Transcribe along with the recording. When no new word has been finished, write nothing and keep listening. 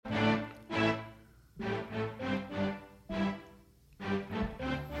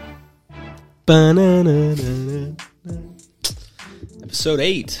Episode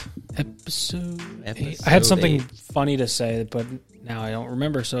 8. Episode 8. I had something funny to say, but now I don't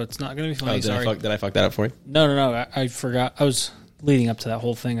remember, so it's not going to be funny. Did I fuck that up for you? No. I forgot. I was leading up to that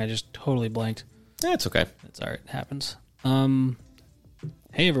whole thing. I just totally blanked. That's okay. That's all right. It happens.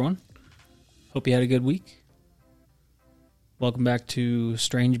 Hey, everyone. Hope you had a good week. Welcome back to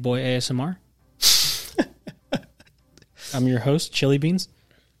Strange Boy ASMR. I'm your host, Chili Beans.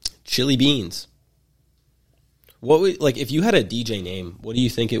 Chili Beans. What would, like, if you had a DJ name, what do you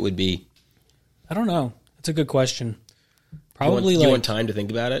think it would be? I don't know. That's a good question. Probably do you want time to think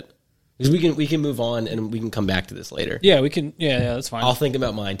about it? Because we can move on and we can come back to this later. Yeah, we can. Yeah, that's fine. I'll think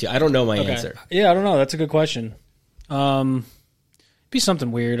about mine too. I don't know my answer. Yeah, I don't know. That's a good question. Be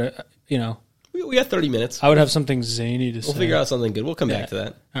something weird. We got 30 minutes. I would have something zany to say. We'll figure out something good. We'll come back to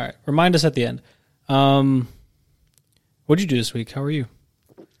that. All right. Remind us at the end. What'd you do this week? How are you?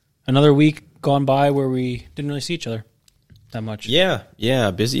 Another week gone by where we didn't really see each other that much. Yeah,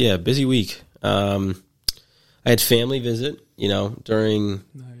 busy week. I had family visit, during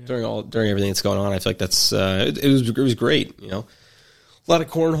everything that's going on. I feel like that's it was great, a lot of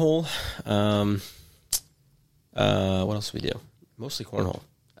cornhole. What else did we do? Mostly cornhole.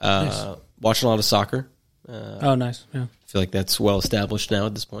 Nice. Watching a lot of soccer. Nice. Yeah. I feel like that's well established now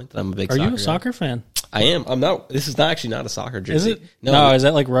at this point that I'm a big soccer soccer guy. Are you a soccer fan? I am. I'm not. This is actually not a soccer jersey. Is it? No, is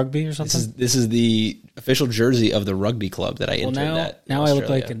that like rugby or something? This is the official jersey of the rugby club that I interned at. Now I look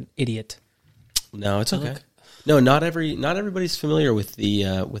like an idiot. No, it's okay. No, not everybody's familiar with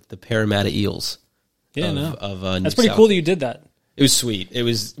the Parramatta Eels. Yeah, of that's pretty cool that you did that. It was sweet. It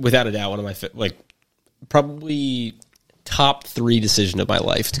was without a doubt one of my probably top 3 decision of my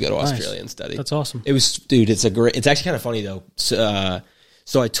life to go to Australia and study. That's awesome. It was, dude. It's actually kind of funny though. So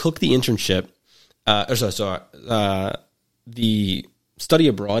I took the internship. The study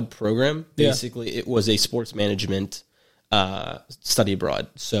abroad program, basically, it was a sports management study abroad.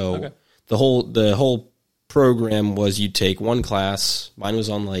 So the whole program was you take one class. Mine was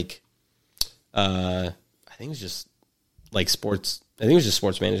on I think it was just sports. I think it was just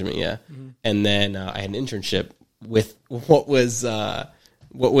sports management, yeah. Mm-hmm. And then I had an internship with what was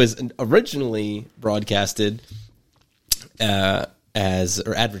originally broadcasted or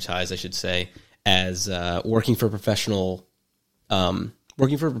advertised, I should say, as working for a professional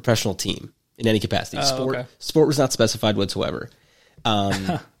team in any capacity. Sport was not specified whatsoever.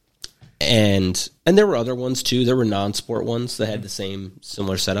 And there were other ones too. There were non-sport ones that had the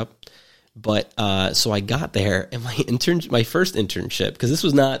similar setup. But so I got there, and my first internship, because this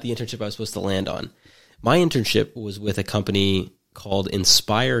was not the internship I was supposed to land on. My internship was with a company called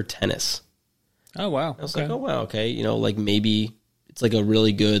Inspire Tennis. Oh wow! I was like, oh wow, okay. Maybe it's like a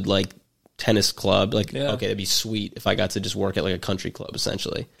really good tennis club. Okay, that'd be sweet if I got to just work at a country club,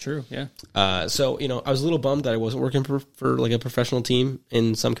 essentially. True, yeah. So I was a little bummed that I wasn't working for a professional team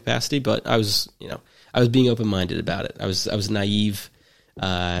in some capacity, but I was being open-minded about it. I was naive,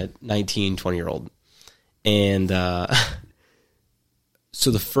 19, 20-year-old. And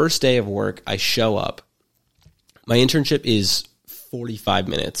so the first day of work, I show up. My internship is 45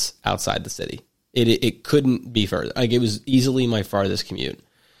 minutes outside the city. It couldn't be further. It was easily my farthest commute.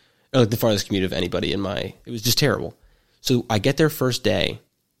 The farthest commute of anybody it was just terrible. So I get there first day,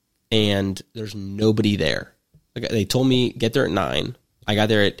 and there's nobody there. They told me get there at 9. I got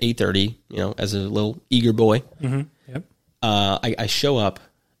there at 8:30. As a little eager boy. Mm-hmm. Yep. I show up,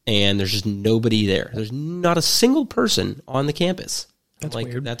 and there's just nobody there. There's not a single person on the campus. That's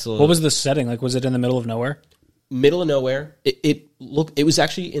weird. What was the setting? Was it in the middle of nowhere? Middle of nowhere. It was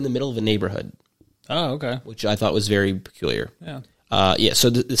actually in the middle of a neighborhood. Oh, okay. Which I thought was very peculiar. Yeah. So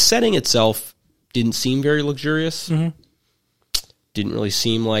the setting itself didn't seem very luxurious. Mm-hmm. Didn't really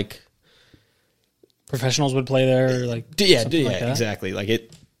seem like professionals would play there. Exactly.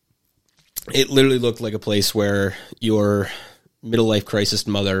 It literally looked like a place where your middle life crisis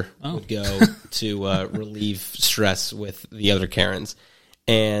mother would go to relieve stress with the other Karens,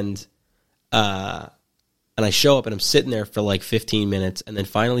 and I show up and I'm sitting there for 15 minutes, and then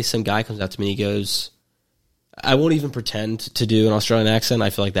finally some guy comes up to me and he goes, I won't even pretend to do an Australian accent.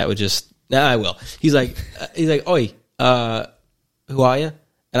 I feel like that would just... Nah, I will. He's like, oi, who are you?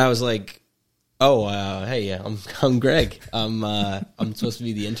 And I was like, hey, yeah, I'm Greg. I'm supposed to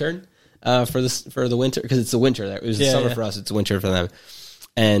be the intern for the winter, because it's the winter there. It was the summer for us. It's winter for them.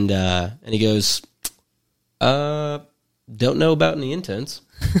 And he goes, don't know about any interns.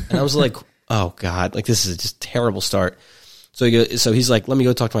 And I was like, oh God, this is just a terrible start. So he's like, let me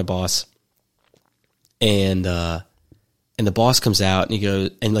go talk to my boss. And the boss comes out and he goes,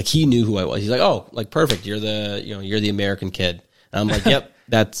 and he knew who I was. He's like, oh, perfect. You're the American kid. And I'm like, yep,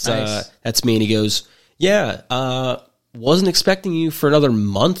 That's Nice. that's me. And he goes, yeah, wasn't expecting you for another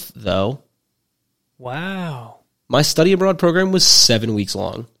month, though. Wow. My study abroad program was 7 weeks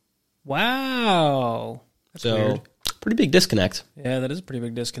long. Wow. That's So weird. pretty big disconnect. Yeah, that is a pretty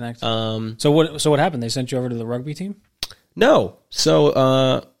big disconnect. So what happened? They sent you over to the rugby team? No.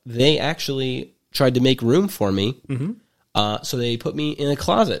 So they actually tried to make room for me. Mm-hmm. So they put me in a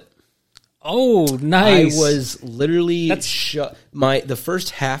closet. Oh, nice. I was literally the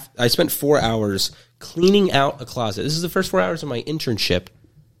first half. I spent 4 hours cleaning out a closet. This is the first 4 hours of my internship.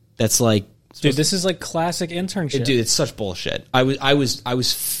 That's like, dude, this is like classic internship. dude, it's such bullshit. I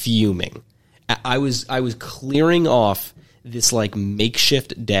was fuming. I was clearing off this like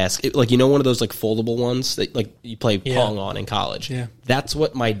makeshift desk, like one of those like foldable ones that like you play Pong on in college. Yeah, that's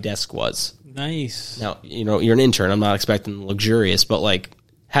what my desk was. Nice. Now you're an intern. I'm not expecting luxurious, but like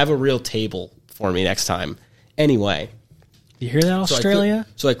have a real table for me next time. Anyway, you hear that, Australia?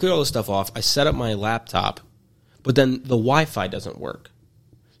 So I clear all this stuff off. I set up my laptop, but then the Wi-Fi doesn't work.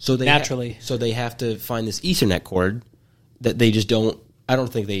 So they naturally, so they have to find this Ethernet cord that they just don't. I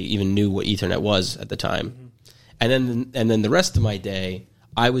don't think they even knew what Ethernet was at the time. Mm-hmm. And then the rest of my day,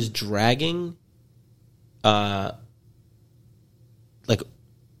 I was dragging, like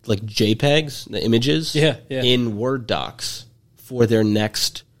JPEGs, the images, in Word docs for their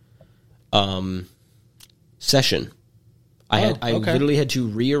next session. I literally had to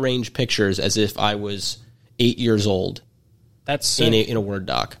rearrange pictures as if I was 8 years old. That's sick. in a Word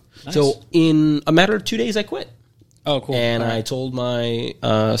doc. Nice. So in a matter of 2 days, I quit. Oh, cool. And I told my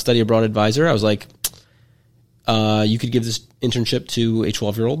study abroad advisor, I was like, you could give this internship to a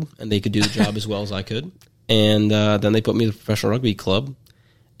 12-year-old, and they could do the job as well as I could. And then they put me in the professional rugby club,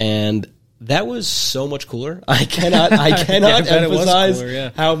 and that was so much cooler. I cannot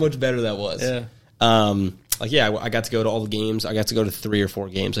emphasize how much better that was. Yeah. I got to go to all the games. I got to go to 3 or 4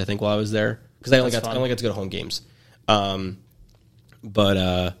 games, I think, while I was there, because I only got to go to home games. But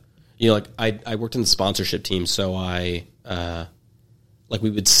I worked in the sponsorship team, so I we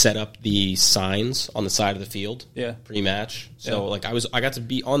would set up the signs on the side of the field, pre-match. So I got to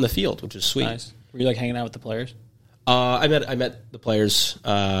be on the field, which is sweet. Nice. Were you like hanging out with the players? I met the players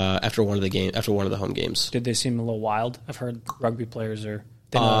after one of the home games. Did they seem a little wild? I've heard rugby players are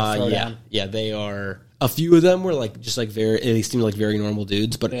down. Yeah, they are. A few of them were they seemed like very normal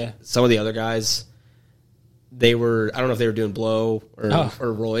dudes, but some of the other guys, they were, I don't know if they were doing blow or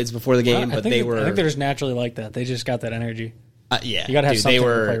roids before the game, but they were. I think they're just naturally like that. They just got that energy. Yeah, you got to have something to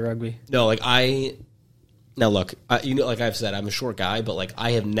play rugby. No, like I've said, I'm a short guy, but like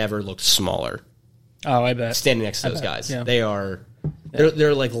I have never looked smaller. Oh, I bet. Standing next to those guys. Yeah.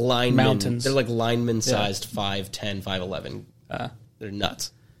 They're like linemen. Mountains. They're like lineman sized 5'10", 5'11". They're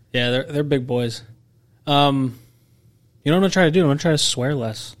nuts. Yeah, they're big boys. You know what I'm going to try to do? I'm going to try to swear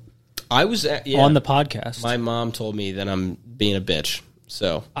less. I was on the podcast. My mom told me that I'm being a bitch.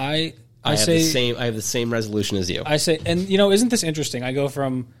 So I have the same resolution as you. I say, and isn't this interesting? I go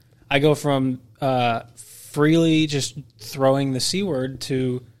from freely just throwing the C word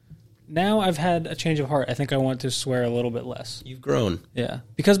to now I've had a change of heart. I think I want to swear a little bit less. You've grown. Yeah.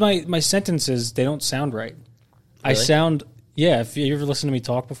 Because my sentences, they don't sound right. Really? I sound, if you ever listened to me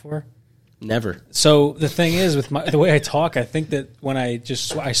talk before. Never. So the thing is, with the way I talk, I think that when I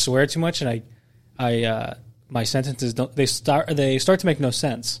swear too much, and I my sentences start to make no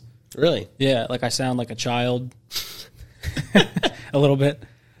sense. Really? Yeah, like I sound like a child, a little bit.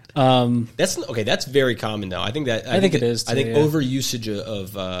 That's very common though. I think it is. Too, I think overusage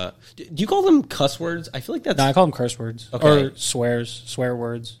of. Do you call them cuss words? I feel like that's. No, I call them curse words or swear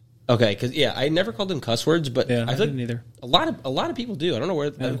words. Okay, because I never called them cuss words, but I feel like neither. A lot of people do. I don't know where.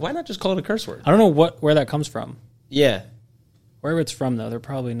 Why not just call it a curse word? I don't know where that comes from. Yeah, wherever it's from though, they're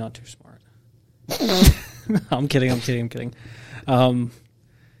probably not too smart. I'm kidding. No,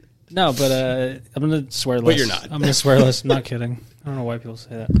 but I'm gonna swear less. But you're not. I'm gonna swear less. I'm not kidding. I don't know why people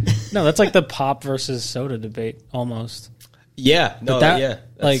say that. No, that's like the pop versus soda debate almost. Yeah,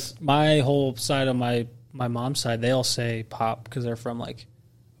 like my whole side of my mom's side, they all say pop because they're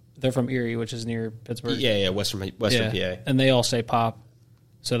from Erie, which is near Pittsburgh. Yeah, Western PA. And they all say pop.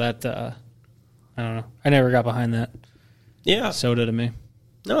 So that, I don't know. I never got behind that. Yeah. Soda to me.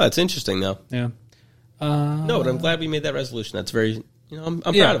 No, that's interesting, though. Yeah. No, but I'm glad we made that resolution. That's very, I'm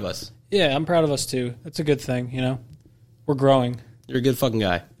proud of us. Yeah, I'm proud of us, too. That's a good thing, We're growing. You're a good fucking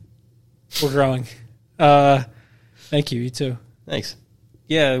guy. We're growing. Thank you. You, too. Thanks.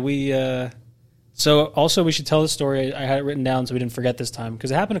 Yeah, so also we should tell the story. I had it written down so we didn't forget this time because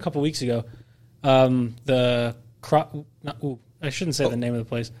it happened a couple weeks ago. I shouldn't say the name of the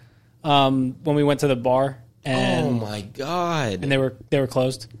place. When we went to the bar And, oh my god! And they were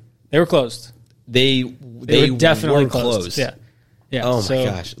closed. They were closed. They were definitely closed. Yeah. Oh my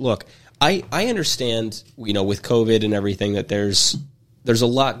gosh! Look, I understand, with COVID and everything, that there's a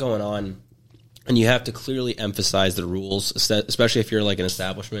lot going on, and you have to clearly emphasize the rules, especially if you're like an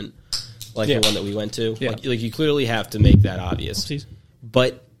establishment like the one that we went to. Yeah. Like you clearly have to make that obvious. Oopsies.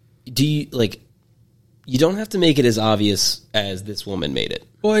 But do you you don't have to make it as obvious as this woman made it.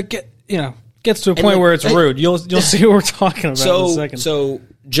 Well, it gets to a point where it's rude. You'll see what we're talking about in a second. So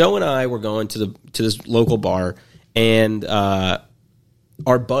Joe and I were going to this local bar, and our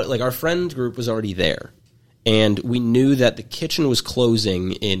friend group was already there, and we knew that the kitchen was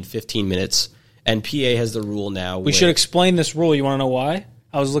closing in 15 minutes. And PA has the rule now. We should explain this rule. You want to know why?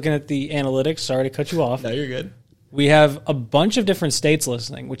 I was looking at the analytics. Sorry to cut you off. No, you're good. We have a bunch of different states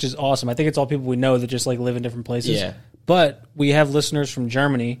listening, which is awesome. I think it's all people we know that just live in different places. Yeah. But we have listeners from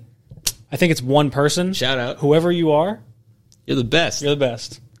Germany. I think it's one person. Shout out. Whoever you are. You're the best. You're the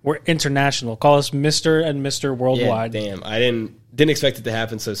best. We're international. Call us Mr. and Mr. Worldwide. Yeah, damn. I didn't expect it to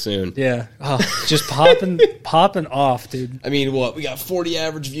happen so soon. Yeah. Oh, just popping off, dude. I mean, what? We got 40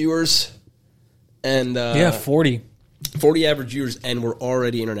 average viewers. And 40. 40 average viewers, and we're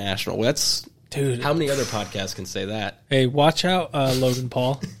already international. That's... Dude, how many other podcasts can say that? Hey, watch out, Logan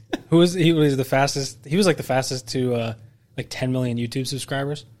Paul. He was the fastest. He was the fastest to 10 million YouTube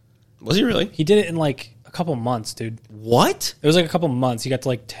subscribers. Was he really? He did it in a couple months, dude. What? It was a couple months. He got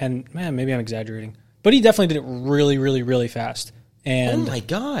to 10. Man, maybe I'm exaggerating, but he definitely did it really, really, really fast. And oh my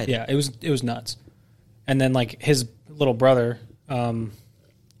god, yeah, it was nuts. And then his little brother,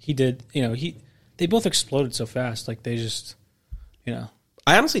 he did. They both exploded so fast. They just,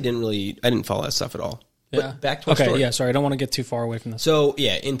 I honestly didn't follow that stuff at all. Yeah. But back to our story. Yeah, sorry. I don't want to get too far away from this. So,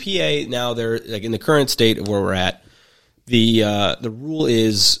 yeah, in PA now, they're in the current state of where we're at, the rule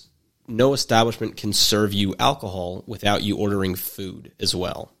is no establishment can serve you alcohol without you ordering food as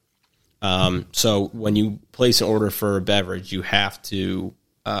well. So when you place an order for a beverage, you have to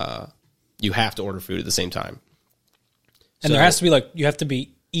order food at the same time. And there has to be you have to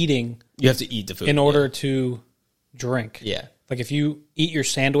be eating. You have to eat the food in order to drink. Yeah. If you eat your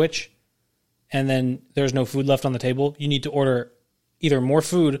sandwich and then there's no food left on the table, you need to order either more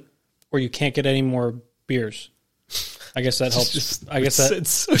food or you can't get any more beers. I guess that helps. It's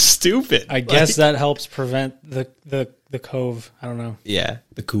so stupid. I guess that helps prevent the cove. I don't know. Yeah,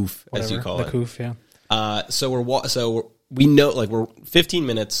 the coof, as you call it. The coof, yeah. So we know we're 15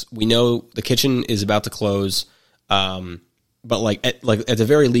 minutes. We know the kitchen is about to close. But at the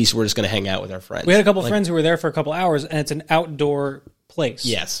very least, we're just going to hang out with our friends. We had a couple friends who were there for a couple hours, and it's an outdoor place.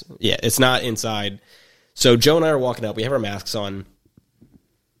 Yes, yeah, it's not inside. So Joe and I are walking up. We have our masks on,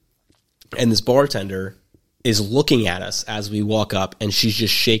 and this bartender is looking at us as we walk up, and she's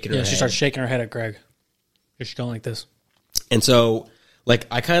just shaking her head. Yeah, she starts shaking her head at Greg. She's going like this. And so,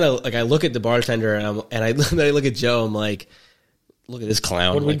 I kind of I look at the bartender, and I look at Joe. I'm like, look at this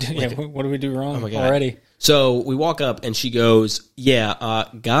clown. What did we do wrong already? So we walk up, and she goes, "Yeah,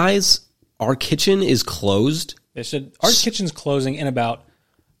 guys, our kitchen is closed." They said our kitchen's closing in about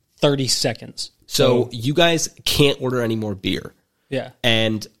 30 seconds. So you guys can't order any more beer. Yeah.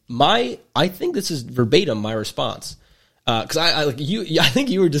 And I think this is verbatim my response, because I think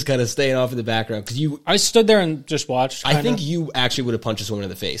you were just kind of staying off in the background because I stood there and just watched. I think you actually would have punched this woman in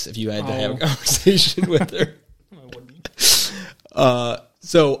the face if you had to have a conversation with her. I wouldn't.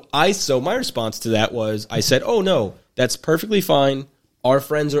 So my response to that was, I said, "Oh no, that's perfectly fine. Our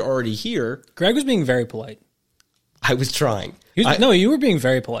friends are already here." Greg was being very polite. I was trying. You were being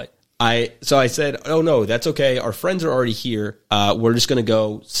very polite. So I said, "Oh no, that's okay. Our friends are already here. We're just going to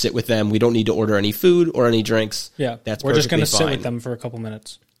go sit with them. We don't need to order any food or any drinks. Yeah, we're just going to sit with them for a couple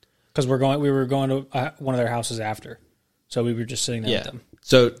minutes because we were going to one of their houses after, so we were just sitting there with them."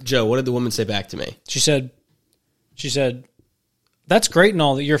 So Joe, what did the woman say back to me? She said, "That's great and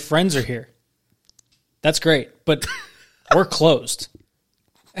all that your friends are here. That's great, but we're closed."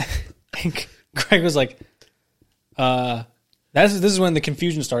 And Greg was like, this is when the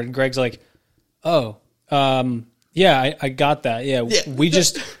confusion started. Greg's like, "Oh, yeah, I got that. Yeah, we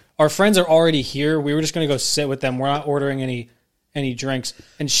just our friends are already here. We were just going to go sit with them. We're not ordering any drinks."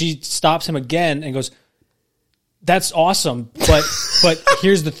 And she stops him again and goes, "That's awesome, but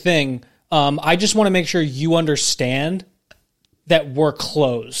here's the thing. I just want to make sure you understand that we're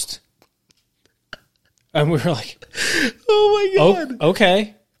closed." And we were like, "Oh my god,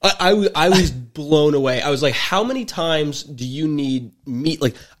 okay." I was blown away. I was like, how many times do you need meat?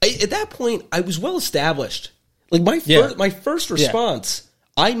 At that point, I was well established. My first response,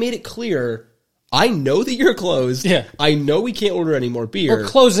 I made it clear, I know that you're closed. Yeah. I know we can't order any more beer. We're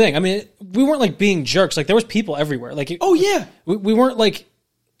closing. I mean, we weren't like being jerks. Like there was people everywhere. Like oh yeah, we weren't like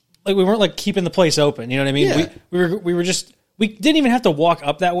we weren't like keeping the place open. You know what I mean? Yeah. We were just. We didn't even have to walk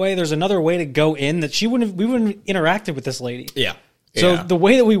up that way. There's another way to go in that we wouldn't have interacted with this lady. Yeah. So the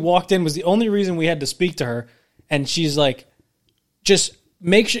way that we walked in was the only reason we had to speak to her. And she's like, just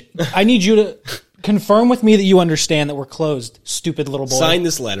make sure, I need you to confirm with me that you understand that we're closed, stupid little boy. Sign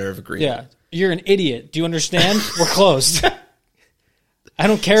this letter of agreement. Yeah. You're an idiot. Do you understand? We're closed. I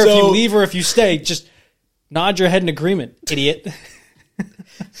don't care if you leave or if you stay. Just nod your head in agreement, idiot.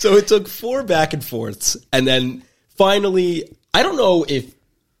 So it took 4 back and forths. And then finally, I don't know if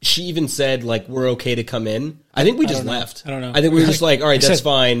she even said, like, we're okay to come in. I think we just left. I don't know. I think we were just like, all right, that's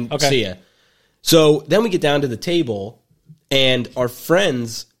fine. Okay. See ya. So then we get down to the table, and our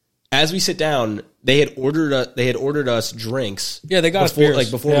friends, as we sit down, they had ordered us drinks. Yeah, they got us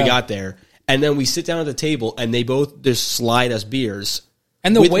beers. Before we got there. And then we sit down at the table, and they both just slide us beers.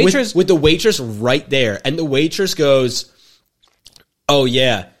 And the waitress... With the waitress right there. And the waitress goes, oh,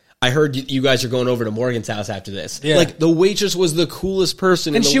 yeah. I heard you guys are going over to Morgan's house after this. Yeah. Like, the waitress was the coolest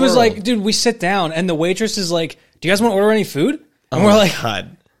person in the world. And she was like, dude, we sit down, and the waitress is like, do you guys want to order any food? And we're like,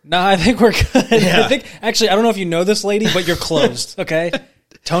 God. No, I think we're good. Yeah. Actually, I don't know if you know this lady, but you're closed, okay?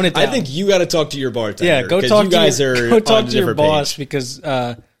 Tone it down. I think you got to talk to your bartender. Yeah, go talk to your boss page. Because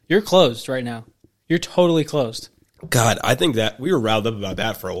you're closed right now. You're totally closed. God, I think that we were riled up about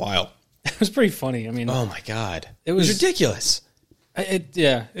that for a while. It was pretty funny. I mean, oh my God. It was ridiculous.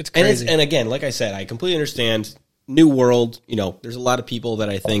 It's crazy. And again, like I said, I completely understand. New world, there's a lot of people that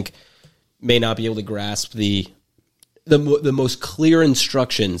I think may not be able to grasp the most clear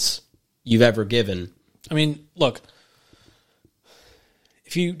instructions you've ever given. I mean, look,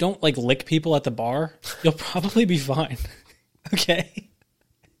 if you don't like lick people at the bar, you'll probably be fine. Okay?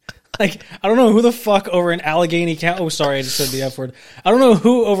 Like, I don't know who the fuck over in Allegheny County. Oh, sorry, I just said the F word. I don't know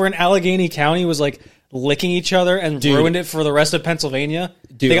who over in Allegheny County was like licking each other and ruined it for the rest of Pennsylvania.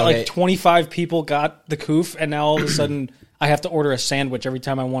 They got like 25 people got the coof, and now all of a sudden I have to order a sandwich every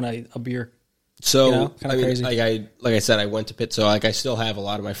time I want a beer. So kind of crazy. Like I said, I went to Pitt. So like I still have a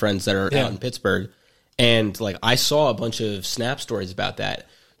lot of my friends that are out in Pittsburgh, and like I saw a bunch of Snap stories about that,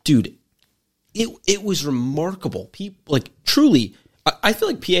 dude. It was remarkable. People like truly. I feel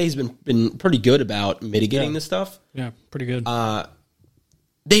like PA has been pretty good about mitigating this stuff. Yeah, pretty good.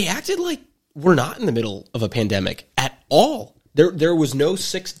 They acted like we're not in the middle of a pandemic at all. There was no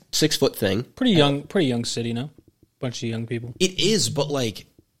 6 foot thing. Pretty young city, no? Bunch of young people. It is, but like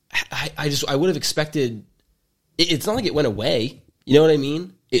I would have expected. It's not like it went away. You know what I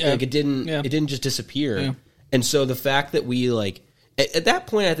mean? Like it didn't just disappear. Yeah. And so the fact that we like at that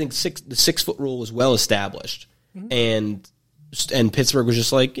point, I think the 6 foot rule was well established, and Pittsburgh was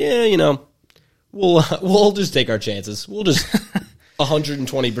just like, yeah, we'll just take our chances. We'll just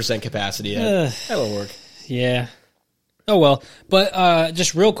 120% capacity. That'll work. Yeah. Oh well, but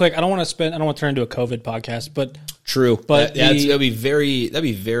just real quick, I don't want to turn into a COVID podcast, but true. But that'd be very.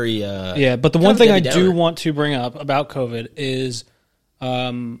 Yeah, but the one thing I do want to bring up about COVID is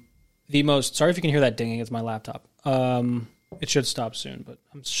the most. Sorry if you can hear that dinging. It's my laptop. It should stop soon, but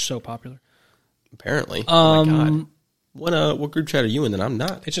I'm so popular. Apparently. Oh my God. What group chat are you in that I'm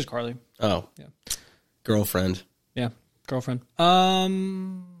not? It's just Carly. Oh. Yeah. Girlfriend. Yeah, girlfriend.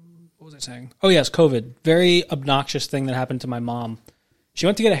 What was I saying? Oh, yes, COVID. Very obnoxious thing that happened to my mom. She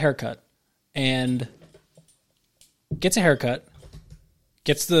went to get a haircut and gets a haircut,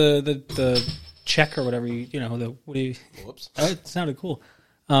 gets the check or whatever Whoops. It sounded cool.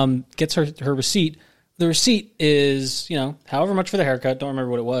 Gets her receipt. The receipt is, however much for the haircut. Don't remember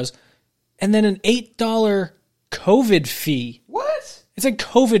what it was. And then an $8 COVID fee. What? It's a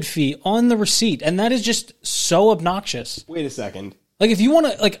COVID fee on the receipt, and that is just so obnoxious. Wait a second. Like, if you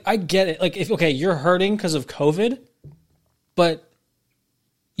want to, like, I get it. Like, you're hurting because of COVID, but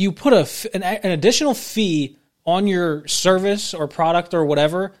you put an additional fee on your service or product or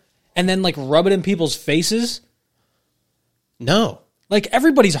whatever, and then, like, rub it in people's faces. No. Like,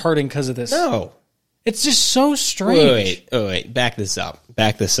 everybody's hurting because of this. No. It's just so strange. Wait. Back this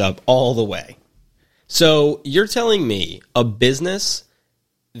up all the way. So you're telling me a business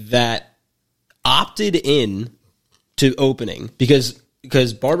that opted in to opening because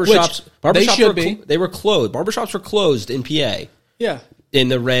barbershops they were closed. Barbershops were closed in PA. Yeah. In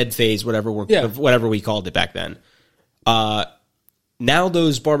the red phase, whatever we called it back then. Now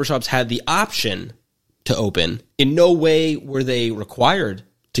those barbershops had the option to open. In no way were they required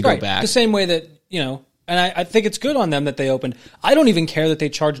to go back. The same way that, and I think it's good on them that they opened. I don't even care that they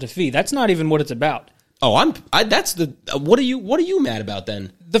charged a fee. That's not even what it's about. Oh, what are you mad about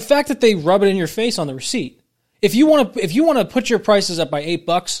then? The fact that they rub it in your face on the receipt. If you want to put your prices up by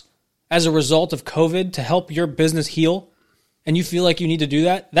 $8 as a result of COVID to help your business heal, and you feel like you need to do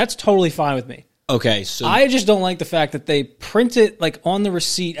that, that's totally fine with me. Okay, so I just don't like the fact that they print it like on the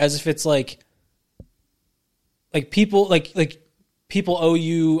receipt as if it's like people people owe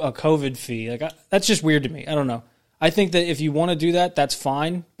you a COVID fee. Like that's just weird to me. I don't know. I think that if you want to do that, that's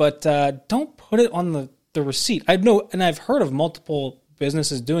fine, but don't put it on the receipt. I've heard of multiple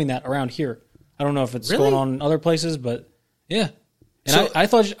businesses doing that around here. I don't know if it's going on in other places, but yeah. And so, I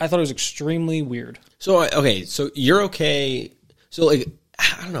thought it was extremely weird. So okay, so you're okay. So like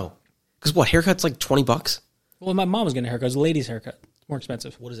I don't know, because what, haircut's like $20? Well, my mom was getting a haircut. It was a lady's haircut. It's more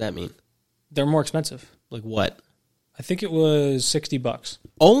expensive. What does that mean? They're more expensive. Like what? I think it was $60.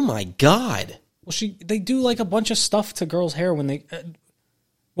 Oh my god! Well, they do like a bunch of stuff to girls' hair when they.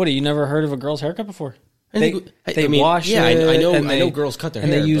 What, you never heard of a girl's haircut before? They wash it. Yeah, I know girls cut their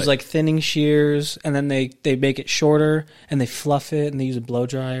hair. And they use like thinning shears, and then they make it shorter, and they fluff it, and they use a blow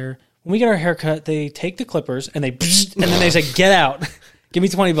dryer. When we get our haircut, they take the clippers, and and then they say, get out. Give me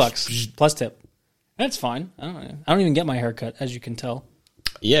 $20 plus tip. That's fine. I don't even get my haircut, as you can tell.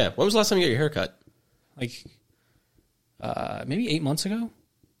 Yeah. When was the last time you got your haircut? Like, maybe 8 months ago.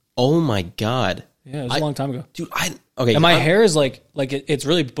 Oh my god! Yeah, it was a long time ago, dude. Okay, and my hair is like it's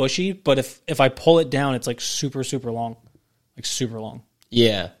really bushy, but if I pull it down, it's like super long, like super long.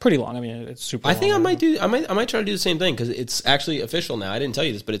 Yeah, pretty long. I mean, it's super. I think I might try to do the same thing because it's actually official now. I didn't tell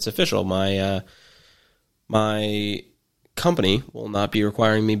you this, but it's official. My my company will not be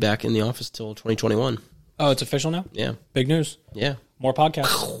requiring me back in the office till 2021. Oh, it's official now? Yeah, big news. Yeah, more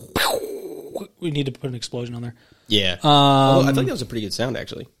podcasts. We need to put an explosion on there. Yeah, I think that was a pretty good sound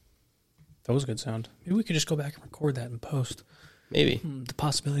actually. That was a good sound. Maybe we could just go back and record that in post. Maybe. The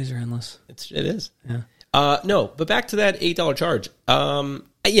possibilities are endless. It is. Yeah. No, but back to that $8 charge.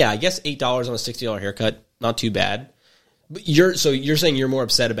 Yeah, I guess $8 on a $60 haircut, not too bad. But you're saying you're more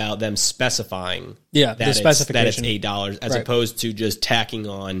upset about them specifying the specification that it's $8 as opposed to just tacking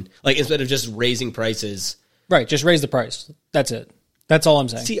on, like, instead of just raising prices. Right, just raise the price. That's it. That's all I'm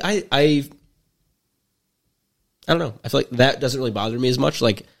saying. See, I don't know. I feel like that doesn't really bother me as much.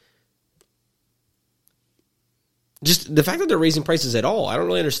 Like, just the fact that they're raising prices at all, I don't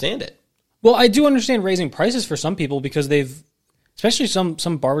really understand it. Well, I do understand raising prices for some people because especially some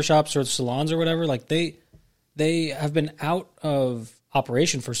barbershops or salons or whatever, like they have been out of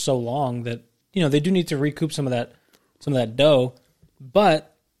operation for so long that, they do need to recoup some of that dough,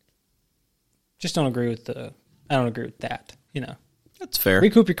 but just I don't agree with that, That's fair.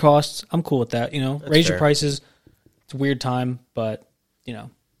 Recoup your costs. I'm cool with that, Raise fair. Your prices. It's a weird time, but,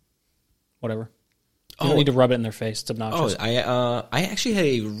 whatever. You don't need to rub it in their face. It's obnoxious. I actually had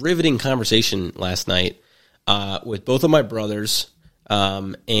a riveting conversation last night with both of my brothers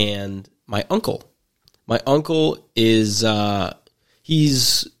and my uncle. My uncle is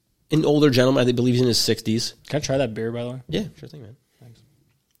he's an older gentleman. I believe he's in his 60s. Can I try that beer, by the way? Yeah, sure thing, man. Thanks.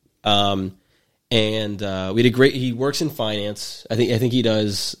 And we did great. He works in finance. I think he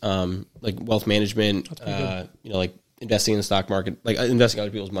does like wealth management. Like investing in the stock market, like investing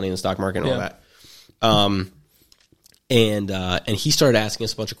other people's money in the stock market and all that. And he started asking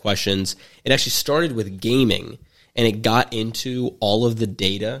us a bunch of questions. It actually started with gaming, and it got into all of the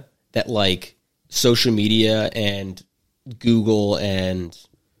data that like social media and Google and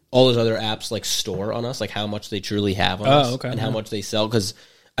all those other apps like store on us, like how much they truly have on us and how much they sell. Because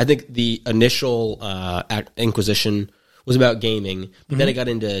I think the initial inquisition was about gaming, but then it got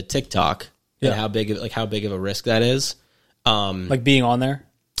into TikTok and how big of a risk that is. Like being on there.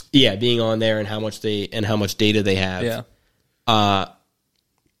 Yeah, being on there and how much data they have. Yeah.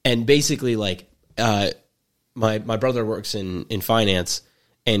 And basically, like, my brother works in finance,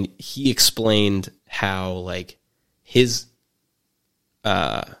 and he explained how like his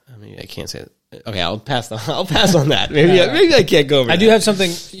I can't say it. Okay, I'll pass on that. Maybe I can't go over that. I do have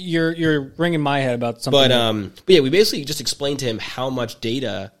something. You're ringing my head about something. But yeah, we basically just explained to him how much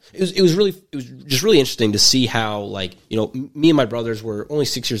data. It was just really interesting to see how, like, me and my brothers were only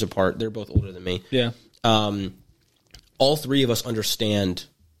 6 years apart. They're both older than me. Yeah. All three of us understand,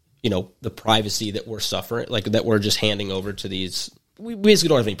 the privacy that we're suffering, like that we're just handing over to these. We basically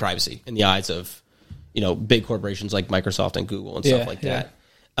don't have any privacy in the eyes of, big corporations like Microsoft and Google and stuff like that.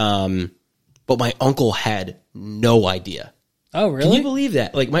 But my uncle had no idea. Oh, really? Can you believe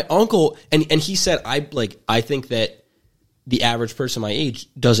that? Like, my uncle, and he said, I think that the average person my age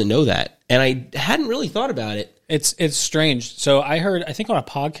doesn't know that. And I hadn't really thought about it. It's strange. So I heard, I think on a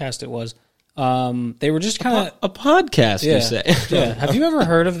podcast it was, they were just kind of... A podcast, you say? Yeah. Have you ever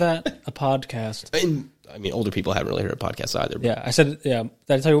heard of that? A podcast? I mean, older people haven't really heard of podcasts either. But. Yeah, I said, yeah. Did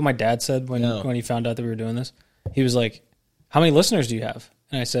I tell you what my dad said when he found out that we were doing this? He was like, how many listeners do you have?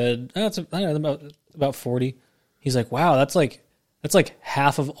 And I said, oh, I don't know, about 40. He's like, wow, that's like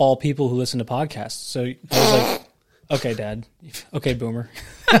half of all people who listen to podcasts. So I was like, okay, Dad. Okay, boomer.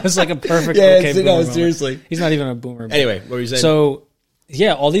 That was like a perfect okay boomer moment. Seriously. He's not even a boomer. Anyway, what were you saying? So,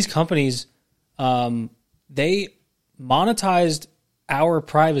 yeah, all these companies, they monetized our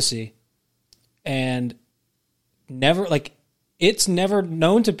privacy and never, like, it's never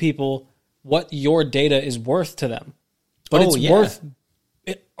known to people what your data is worth to them. But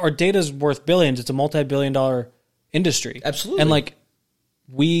our data is worth billions. It's a multi-billion-dollar industry. Absolutely. And, like,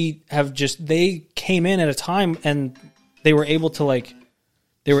 they came in at a time and they were able to what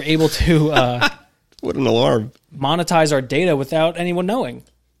an alarm. Monetize our data without anyone knowing.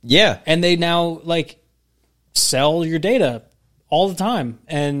 Yeah. And they now like sell your data all the time.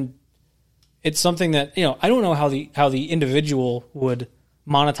 And it's something that, I don't know how the individual would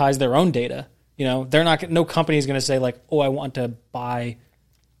monetize their own data. No company is going to say like, oh, I want to buy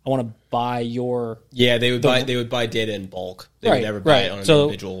your. Yeah, they would buy data in bulk. They would never buy it on an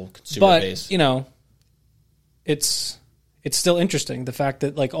individual consumer base. But, it's still interesting. The fact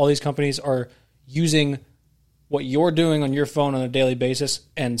that like all these companies are using what you're doing on your phone on a daily basis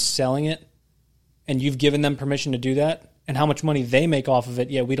and selling it, and you've given them permission to do that, and how much money they make off of it.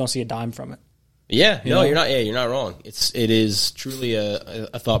 Yeah, we don't see a dime from it. Yeah, you're not. Yeah, you're not wrong. It is truly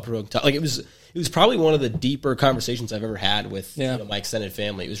a thought-provoking topic. Like it was probably one of the deeper conversations I've ever had with my extended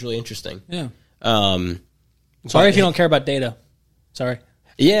family. It was really interesting. Yeah. Sorry if you don't care about data. Sorry.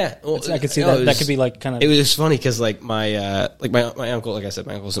 Yeah, well, I could see that. That could be like kind of. It was funny because like my uncle, like I said,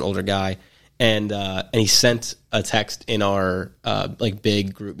 my uncle's an older guy, and he sent a text in our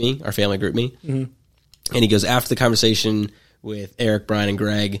big group me, our family group me, and he goes, after the conversation with Eric, Brian, and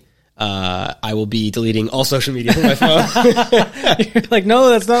Greg, I will be deleting all social media from my phone. You're like, no,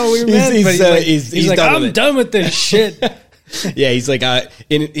 that's not what we meant. He's like, I'm done with this shit. Yeah, he's like, I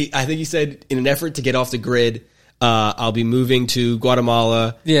think he said, in an effort to get off the grid, I'll be moving to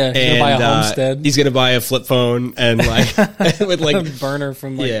Guatemala. Yeah, he's gonna buy a homestead. He's gonna buy a flip phone and like with like a burner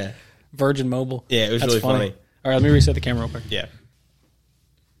from Virgin Mobile. Yeah, it was really funny. All right, let me reset the camera real quick. Yeah.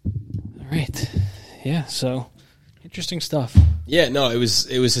 All right. Yeah. So interesting stuff. Yeah. No, it was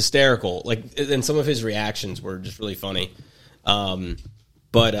hysterical. Like, and some of his reactions were just really funny.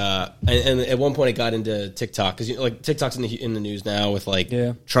 But and at one point it got into TikTok because like TikTok's in the news now with like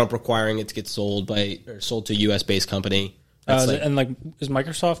Trump requiring it to get sold to a US based company. Is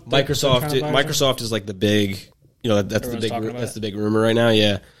Microsoft? Microsoft is like the big that's the big rumor right now.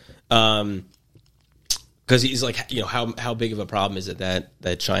 Yeah, because he's like how big of a problem is it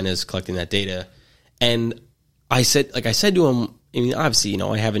that China is collecting that data? And I said to him, I mean obviously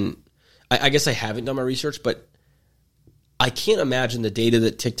I guess I haven't done my research, but I can't imagine the data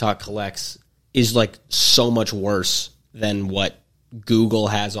that TikTok collects is like so much worse than what Google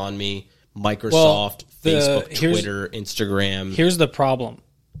has on me, Microsoft, Facebook, Twitter, Instagram. Here's the problem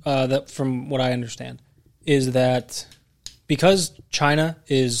that from what I understand is that because China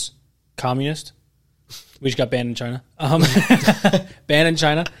is communist, we just got banned in China. Banned in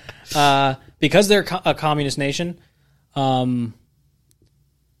China. Because they're a communist nation,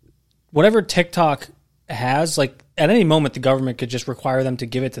 whatever TikTok has, like at any moment the government could just require them to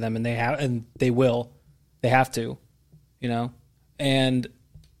give it to them, and they have to, and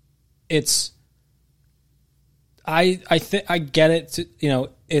it's I get it,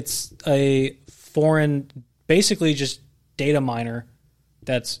 it's a foreign, basically just data miner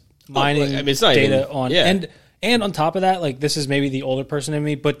that's mining data on and on top of that, like this is maybe the older person in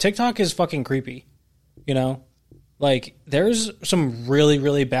me, but TikTok is fucking creepy, like there's some really,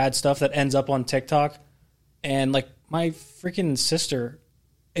 really bad stuff that ends up on TikTok. And like my freaking sister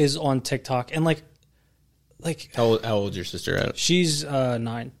is on TikTok, and like how old is your sister? She's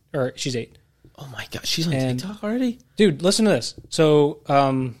 9 or she's 8. Oh my god, she's on TikTok already, dude. Listen to this. So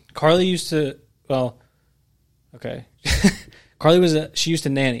Carly used to she used to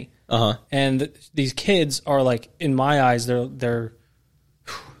nanny, and these kids are like in my eyes they're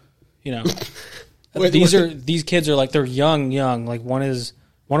these kids are like they're young like one of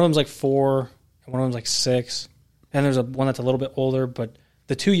them's like 4. One of them's like 6, and there's one that's a little bit older. But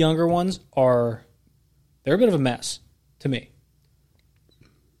the two younger ones they're a bit of a mess to me.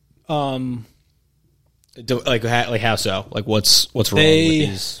 Like how so? Like what's wrong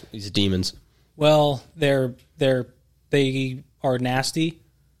with these demons? Well, they are nasty.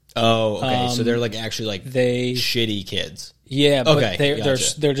 Oh, okay. So they're like actually like shitty kids. Yeah, but okay,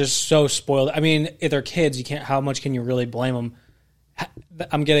 they're just so spoiled. I mean, if they're kids, you can't. How much can you really blame them?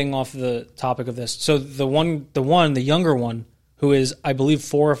 I'm getting off the topic of this. So the younger one, who is I believe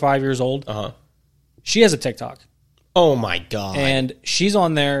 4 or 5 years old, she has a TikTok. Oh my God. And she's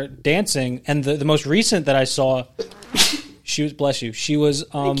on there dancing. And the most recent that I saw, she was, bless you, she was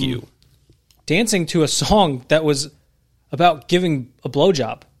Thank you. dancing to a song that was about giving a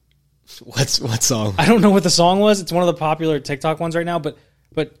blowjob. What song? I don't know what the song was. It's one of the popular TikTok ones right now, but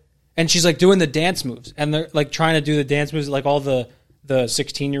and she's like doing the dance moves, and they're like trying to do the dance moves like all the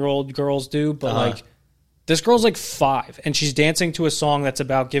 16-year-old girls do, but like this girl's like 5 and she's dancing to a song that's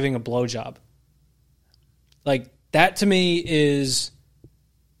about giving a blowjob. Like that to me is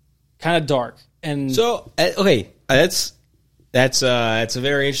kind of dark. And so okay, that's a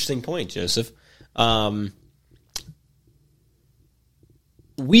very interesting point, Joseph.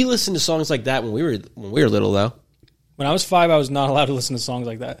 We listened to songs like that when we were little, though. When I was 5, I was not allowed to listen to songs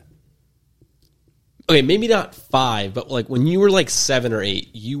like that. Okay, maybe not 5, but like when you were like 7 or 8,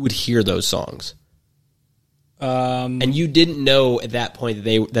 you would hear those songs, and you didn't know at that point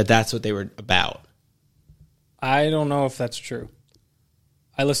that that's what they were about. I don't know if that's true.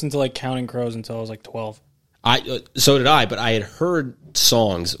 I listened to like Counting Crows until I was like 12. So did I, but I had heard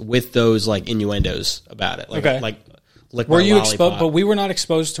songs with those like innuendos about it. Like, okay, like were you exposed? But we were not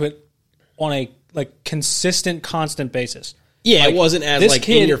exposed to it on a like consistent, constant basis. Yeah, like, it wasn't as like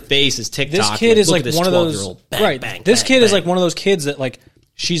in your face as TikTok. This kid is like one of those This kid is like one of those kids that like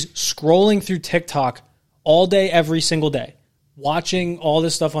she's scrolling through TikTok all day, every single day, watching all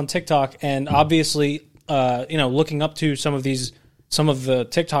this stuff on TikTok, and obviously, looking up to some of the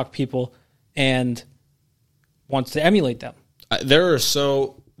TikTok people, and wants to emulate them. There are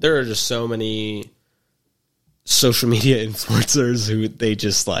just so many social media influencers who they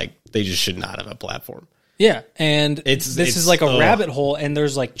just should not have a platform. Yeah, and this is like a rabbit hole, and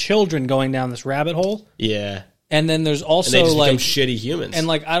there's like children going down this rabbit hole. Yeah, and then there's also and they just like become shitty humans. And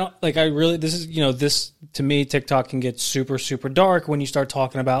like this to me, TikTok can get super super dark when you start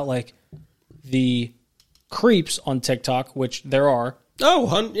talking about like the creeps on TikTok, which there are.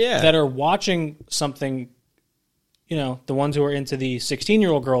 That are watching something. You know, the ones who are into the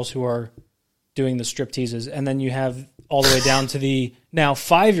 16-year-old girls who are doing the strip teases, and then you have all the way down to the now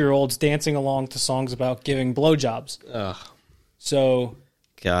 5-year-olds dancing along to songs about giving blowjobs. Ugh. So,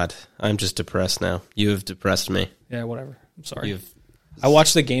 God, I'm just depressed now. You have depressed me. Yeah, whatever. I'm sorry. I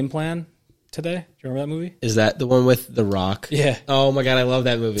watched The Game Plan today. Do you remember that movie? Is that the one with The Rock? Yeah. Oh my God, I love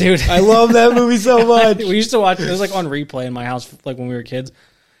that movie, dude. I love that movie so much. We used to watch it. It was like on replay in my house, like when we were kids.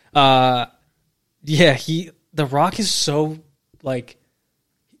 The Rock is so like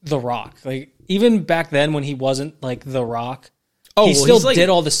The Rock. Like even back then when he wasn't like The Rock, he still did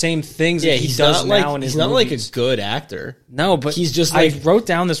all the same things that he does now in his movies. He's not like a good actor. No, but he's just like, I wrote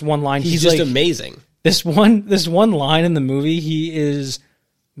down this one line. He's just like, amazing. This one line in the movie, he is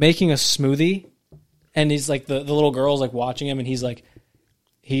making a smoothie, and he's like the little girl's like watching him, and he's like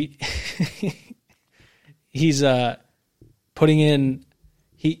he's putting in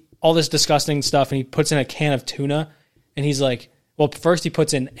all this disgusting stuff, and he puts in a can of tuna, and he's like, well, first he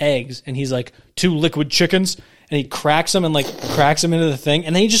puts in eggs, and he's like 2 liquid chickens, and he cracks them into the thing,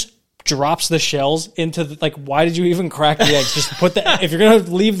 and then he just drops the shells into the, like, why did you even crack the eggs? Just put if you're gonna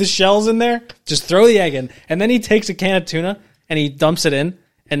leave the shells in there, just throw the egg in. And then he takes a can of tuna and he dumps it in,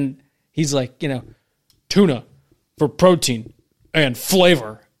 and he's like, tuna for protein and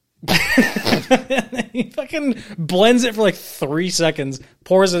flavor. He fucking blends it for like 3 seconds,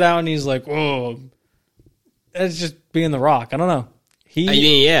 pours it out, and he's like, "Oh, that's just being The Rock." I don't know.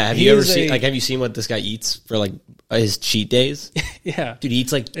 Have you seen what this guy eats for like his cheat days? Yeah, dude, he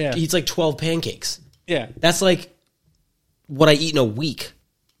eats like 12 pancakes. Yeah, that's like what I eat in a week.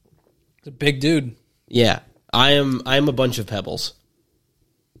 It's a big dude. Yeah, I am a bunch of pebbles.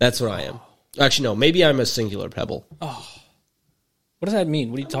 That's what I am. Actually, no, maybe I'm a singular pebble. Oh. What does that mean?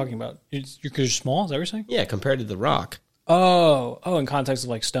 What are you talking about? You're small? Is that what you're saying? Yeah, compared to The Rock. Oh, in context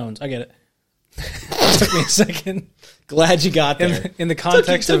of like stones. I get it. It took me a second. Glad you got there. In the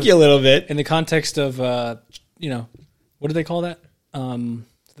context took you a little bit. In the context of, what do they call that? The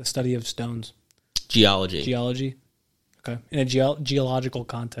study of stones. Geology. Okay. In a geological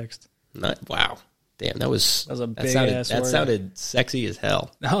context. Wow. Damn, that was a big ass word. That sounded sexy as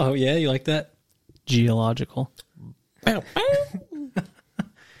hell. Oh, yeah? You like that? Geological.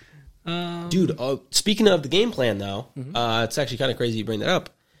 Dude, speaking of The Game Plan, though, it's actually kind of crazy you bring that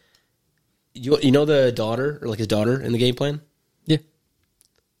up. You know the daughter, or like his daughter in The Game Plan? Yeah.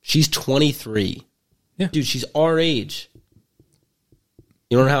 She's 23. Yeah. Dude, she's our age.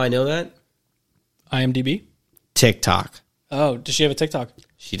 You know how I know that? IMDb? TikTok. Oh, does she have a TikTok?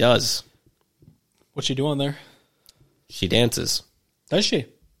 She does. What's she doing there? She dances. Does she?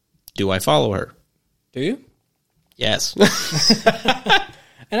 Do I follow her? Do you? Yes.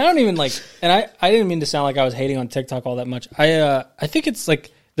 And I don't even like, and I didn't mean to sound like I was hating on TikTok all that much. I think it's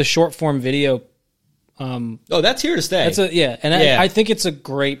like the short form video. That's here to stay. I think it's a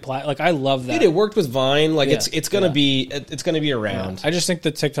great like I love that. Dude, it worked with Vine. Like it's gonna be around. Yeah. I just think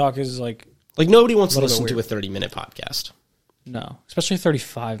that TikTok is like nobody wants to listen to a 30-minute podcast. No, especially a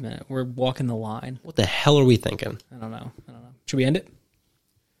 35-minute. We're walking the line. What the hell are we thinking? I don't know. Should we end it?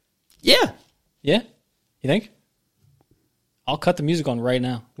 Yeah. Yeah? You think? I'll cut the music on right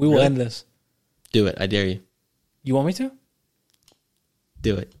now. We will end this. Do it. I dare you. You want me to?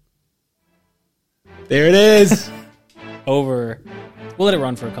 Do it. There it is. Over. We'll let it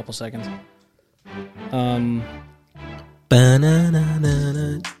run for a couple seconds.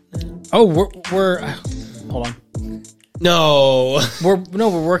 Oh, we're hold on. No. We're gonna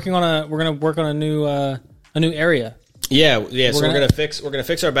work on a new area. Yeah. So we're gonna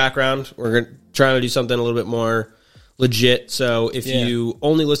fix our background. We're trying to do something a little bit more legit. So if you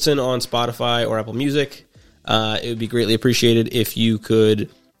only listen on Spotify or Apple Music, it would be greatly appreciated if you could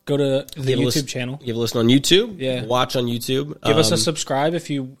go to the YouTube channel. Give a listen on YouTube. Yeah. Watch on YouTube. Give us a subscribe if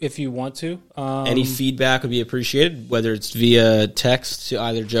you want to. Any feedback would be appreciated, whether it's via text to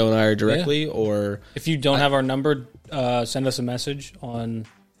either Joe and I or directly, or if you don't have our number, send us a message on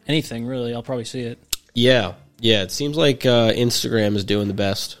anything. Really, I'll probably see it. Yeah. It seems like Instagram is doing the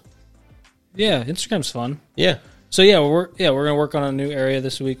best. Yeah, Instagram's fun. Yeah. So we're gonna work on a new area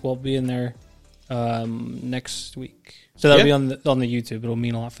this week. We'll be in there next week. So that'll be on the YouTube. It'll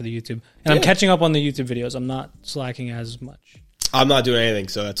mean a lot for the YouTube. And I'm catching up on the YouTube videos. I'm not slacking as much. I'm not doing anything,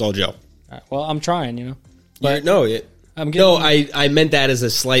 so that's all Joe. All right, well, I'm trying, But I meant that as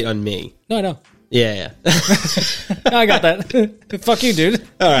a slight on me. No, I know. Yeah. I got that. Fuck you, dude.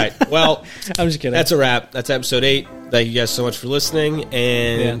 All right. Well, I'm just kidding. That's a wrap. That's episode 8. Thank you guys so much for listening,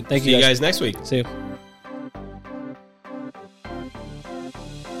 and thank see you guys next week. See you.